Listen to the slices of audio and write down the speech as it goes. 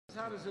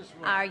How does this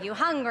work? Are you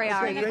hungry?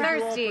 Are you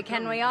thirsty?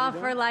 Can we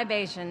offer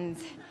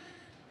libations?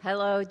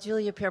 Hello,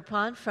 Julia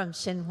Pierpont from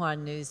Xinhua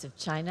News of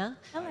China.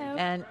 Hello.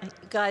 And you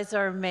guys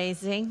are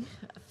amazing.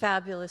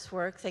 Fabulous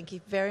work. Thank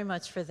you very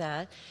much for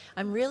that.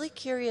 I'm really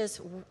curious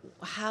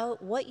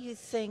what you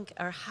think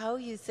or how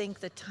you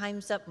think the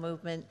Time's Up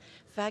movement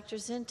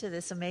factors into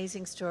this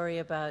amazing story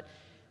about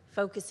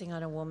focusing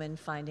on a woman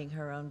finding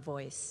her own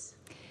voice.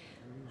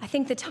 I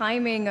think the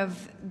timing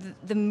of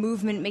the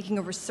movement making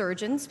a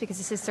resurgence, because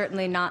this is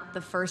certainly not the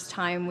first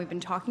time we've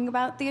been talking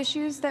about the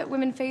issues that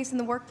women face in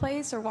the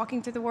workplace or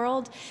walking through the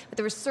world, but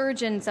the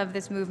resurgence of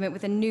this movement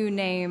with a new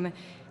name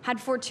had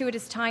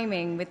fortuitous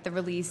timing with the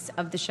release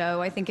of the show.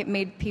 I think it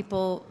made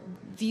people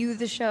view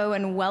the show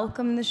and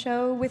welcome the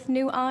show with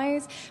new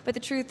eyes. But the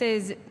truth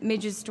is,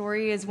 Midge's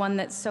story is one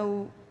that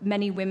so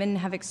many women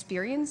have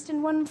experienced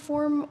in one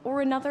form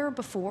or another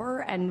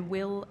before and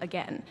will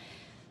again.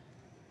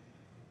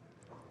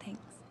 Thanks.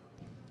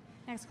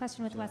 Next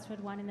question with Westwood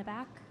One in the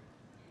back.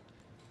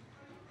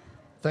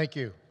 Thank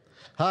you.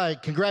 Hi,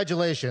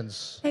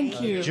 congratulations.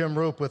 Thank you. Jim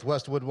Roop with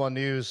Westwood One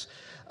News.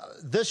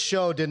 This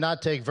show did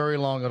not take very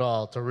long at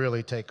all to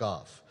really take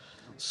off.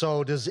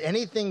 So does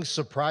anything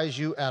surprise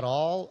you at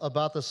all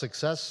about the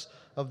success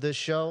of this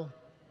show?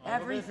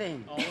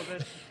 Everything. All of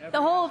it?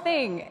 The whole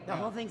thing. The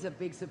whole thing's a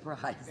big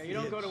surprise. Yeah, you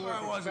don't go to work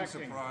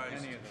expecting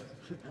surprised. any of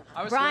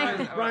this.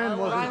 Brian. Brian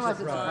wasn't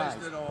wasn't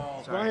surprised. surprised. At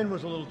all. Brian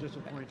was a little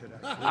disappointed,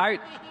 actually.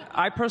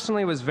 I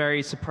personally was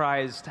very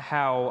surprised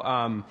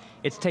how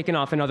it's taken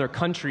off in other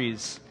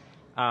countries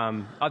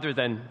other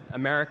than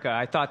America.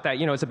 I thought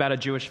that, it's about a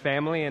Jewish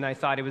family, and I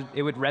thought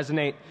it would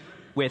resonate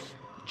with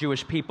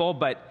Jewish people.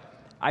 But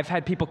I've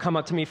had people come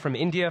up to me from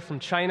India, from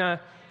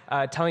China,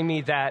 telling me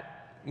that,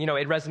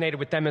 it resonated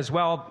with them as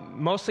well.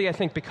 Mostly, I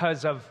think,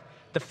 because of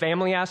the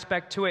family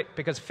aspect to it,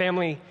 because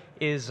family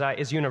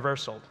is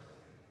universal.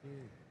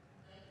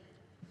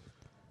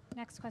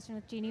 Next question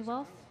with Jeannie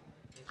Wolf.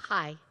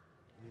 Hi.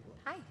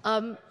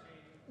 Hi.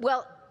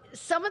 Well,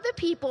 some of the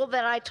people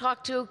that I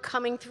talked to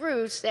coming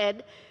through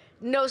said,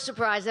 no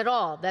surprise at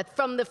all, that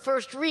from the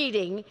first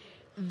reading,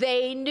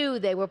 they knew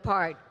they were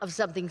part of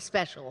something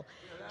special.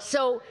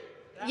 So,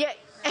 yeah.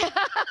 We actually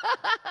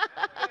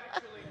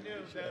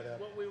knew that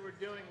what we were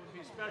doing would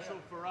be special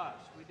for us.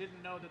 We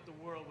didn't know that the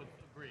world would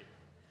agree.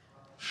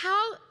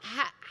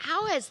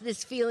 How has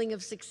this feeling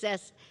of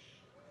success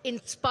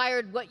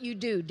inspired what you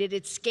do? Did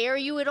it scare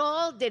you at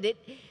all? Did it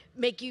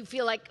make you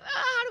feel like,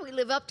 how do we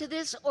live up to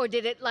this? Or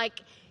did it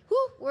like, whoo,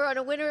 we're on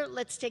a winner,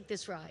 let's take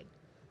this ride?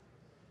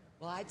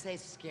 Well, I'd say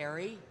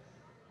scary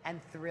and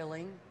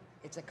thrilling.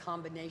 It's a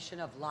combination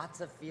of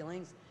lots of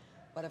feelings,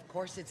 but of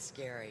course it's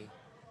scary.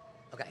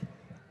 Okay.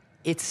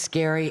 It's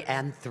scary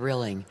and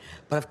thrilling,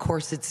 but of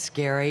course it's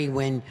scary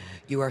when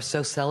you are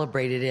so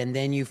celebrated and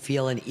then you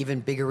feel an even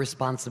bigger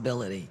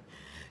responsibility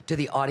to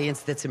the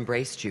audience that's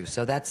embraced you.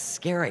 So that's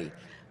scary,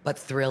 but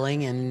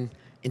thrilling and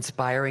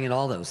inspiring and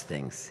all those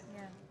things.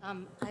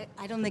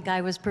 I don't think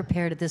I was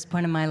prepared at this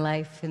point in my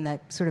life, in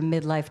that sort of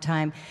midlife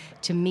time,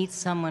 to meet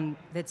someone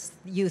that's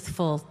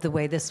youthful the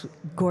way this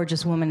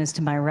gorgeous woman is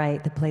to my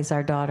right that plays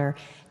our daughter.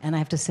 And I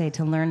have to say,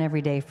 to learn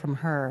every day from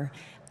her,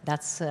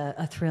 that's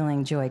a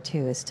thrilling joy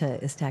too, is to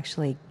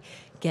actually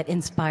get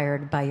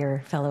inspired by your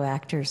fellow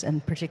actors,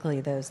 and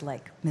particularly those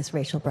like Miss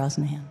Rachel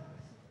Brosnahan.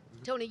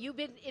 Tony, you've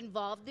been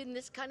involved in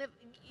this kind of,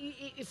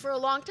 for a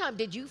long time.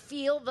 Did you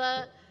feel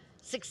the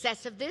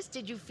success of this?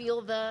 Did you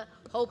feel the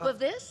hope of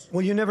this?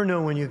 Well, you never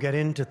know when you get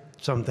into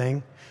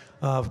something,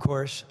 of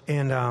course.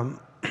 And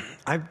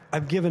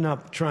I've given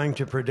up trying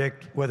to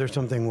predict whether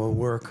something will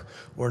work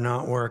or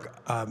not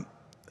work.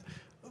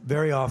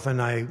 Very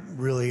often,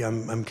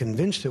 I'm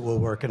convinced it will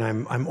work, and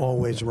I'm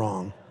always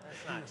wrong.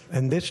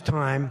 And this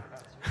time,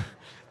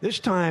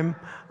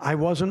 I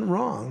wasn't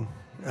wrong.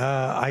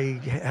 I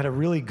had a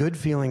really good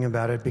feeling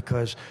about it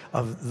because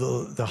of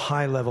the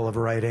high level of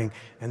writing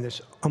and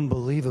this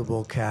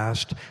unbelievable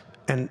cast,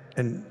 and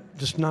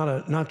just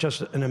not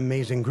just an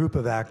amazing group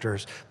of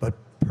actors, but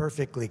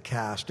perfectly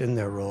cast in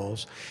their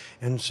roles.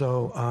 And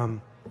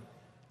so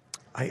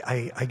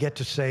I get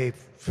to say,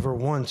 for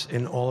once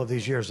in all of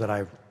these years, that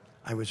I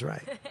was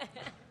right.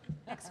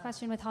 Next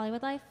question with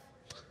Hollywood Life.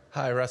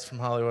 Hi, Russ from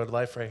Hollywood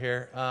Life right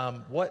here.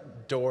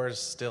 What doors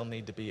still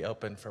need to be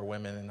open for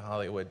women in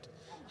Hollywood,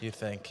 do you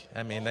think?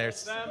 I mean,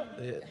 there's a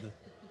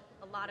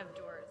lot of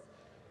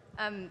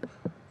doors.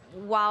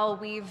 While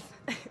we've,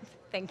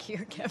 thank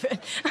you, Kevin.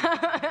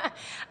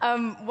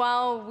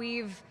 While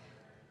we've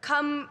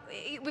come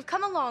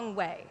a long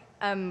way.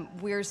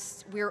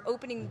 We're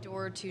opening the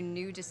door to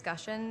new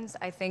discussions.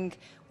 I think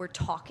we're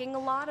talking a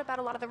lot about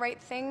a lot of the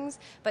right things,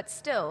 but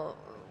still,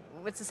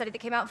 what's the study that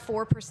came out?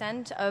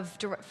 4% of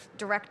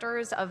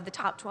directors of the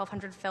top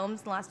 1,200 films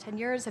in the last 10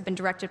 years have been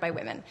directed by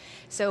women.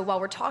 So while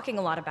we're talking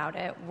a lot about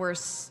it, we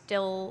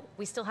still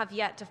have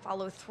yet to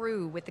follow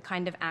through with the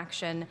kind of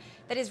action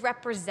that is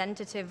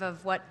representative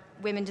of what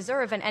women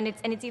deserve, and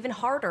it's even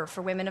harder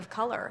for women of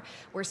color.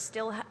 We're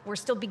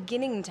still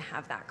beginning to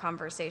have that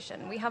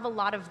conversation. We have a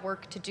lot of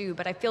work to do,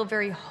 but I feel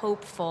very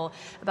hopeful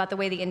about the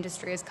way the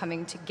industry is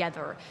coming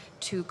together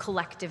to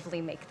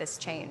collectively make this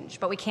change.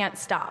 But we can't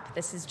stop.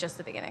 This is just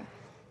the beginning.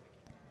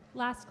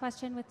 Last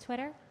question with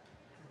Twitter.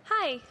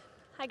 Hi.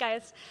 Hi,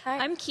 guys. Hi.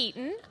 I'm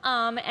Keaton,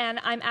 and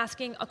I'm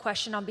asking a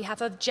question on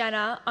behalf of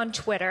Jenna on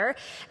Twitter.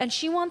 And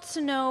she wants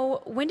to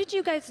know, when did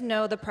you guys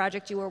know the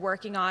project you were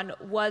working on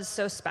was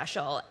so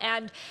special?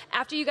 And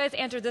after you guys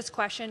answer this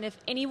question, if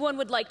anyone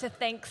would like to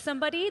thank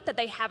somebody that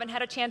they haven't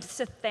had a chance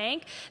to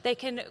thank, they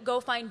can go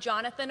find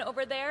Jonathan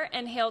over there,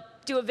 and he'll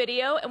do a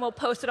video, and we'll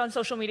post it on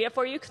social media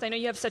for you, because I know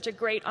you have such a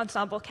great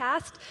ensemble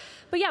cast.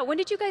 But yeah, when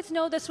did you guys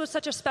know this was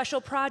such a special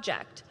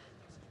project?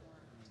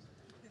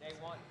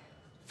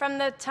 From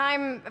the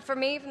time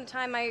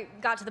I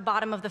got to the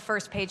bottom of the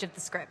first page of the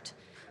script.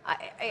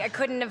 I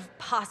couldn't have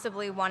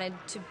possibly wanted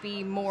to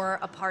be more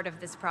a part of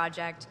this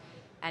project,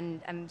 and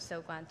I'm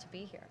so glad to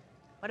be here.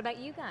 What about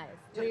you guys?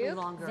 Took me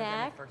longer than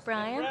Zach, the first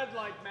Brian? It read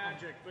like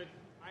magic, but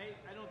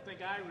I don't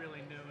think I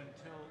really knew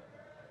until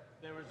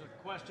there was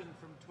a question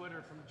from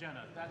Twitter from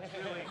Jenna. That's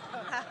really...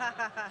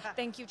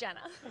 Thank you,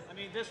 Jenna. I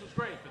mean, this was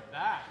great, but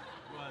that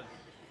was...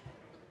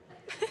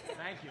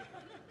 Thank you.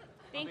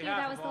 Thank you. behalf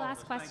That was of the all of last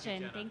us,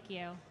 question. thank you,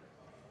 Jenna.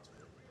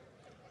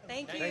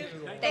 Thank you. Thank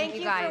you. Thank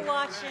you for guys.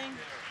 watching.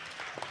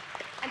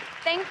 And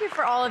thank you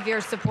for all of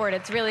your support.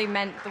 It's really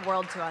meant the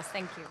world to us.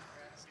 Thank you.